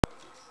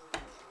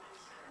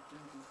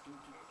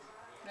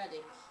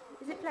Ready.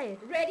 Is it playing?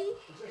 Ready?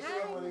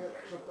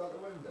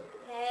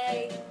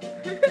 Hey.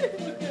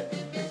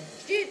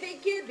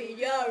 Stupid Cupid,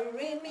 you're a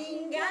real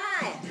mean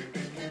guy.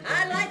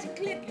 I'd like to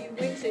clip your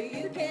wings so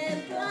you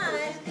can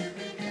fly.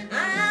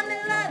 I'm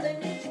in love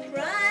and it's a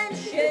crying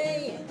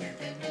shame.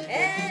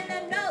 And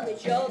I know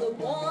that you're the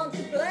one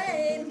to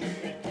blame.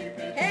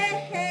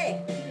 Hey,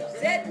 hey,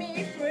 set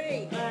me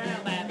free.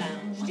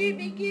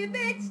 Stupid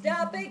Cupid,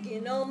 stop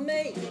picking on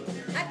me.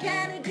 I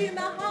can't do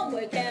my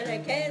homework and I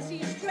can't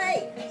see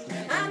straight.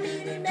 I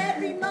meet him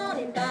every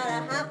morning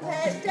about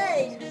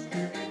 8:30.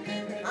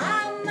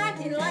 I'm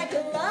acting like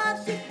a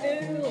lovesick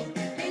fool.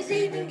 He's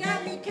even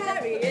got me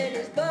carrying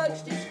his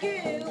bugs to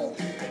school.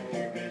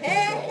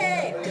 Hey,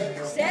 hey,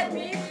 set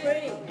me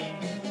free.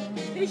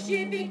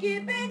 Stupid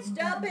Cupid,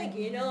 stop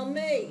picking on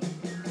me.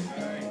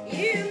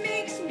 You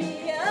mix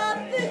me up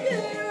for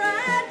good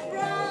right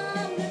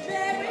from the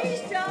very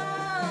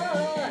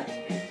start.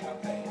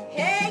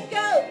 Hey,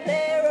 go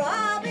play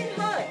Robin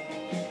Hood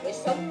with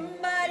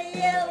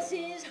somebody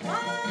else's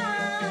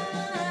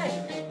heart.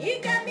 You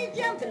got me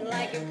jumping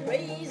like a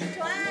crazy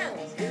clown,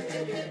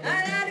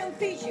 and I don't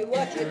feature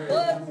what you're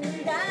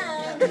putting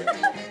down.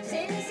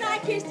 Since I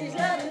kissed his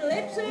loving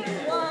lips and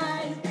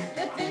wine,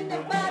 the thing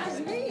that bothers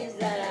me is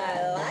that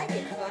I like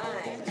it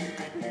fine.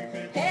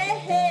 Hey,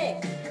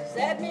 hey,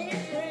 set me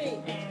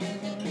free.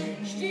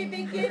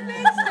 Stupid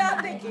Cupid,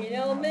 stop picking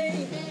on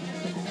me.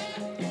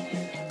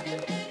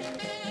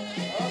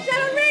 Is that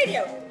on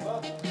radio?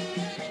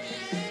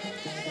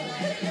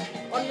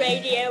 On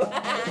radio.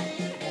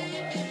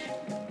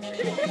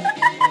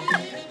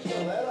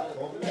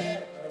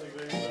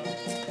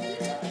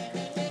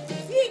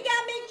 You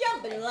got me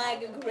jumping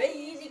like a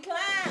crazy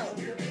clown,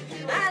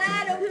 and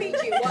I don't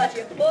feature what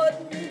you're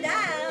putting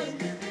down.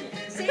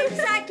 Since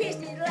I kissed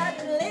his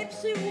loving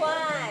lips and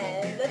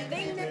wine, the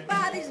thing that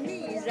bothers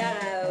me is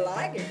that I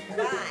like it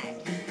fine.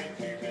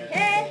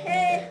 Hey,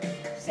 hey,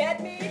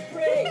 set me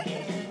free.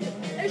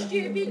 A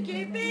stupid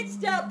Cupid,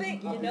 stop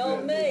picking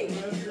on me.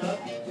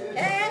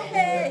 Hey,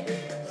 hey,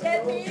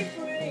 set me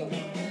free.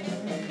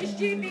 A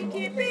stupid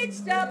Cupid,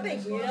 stop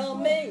picking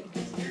on me.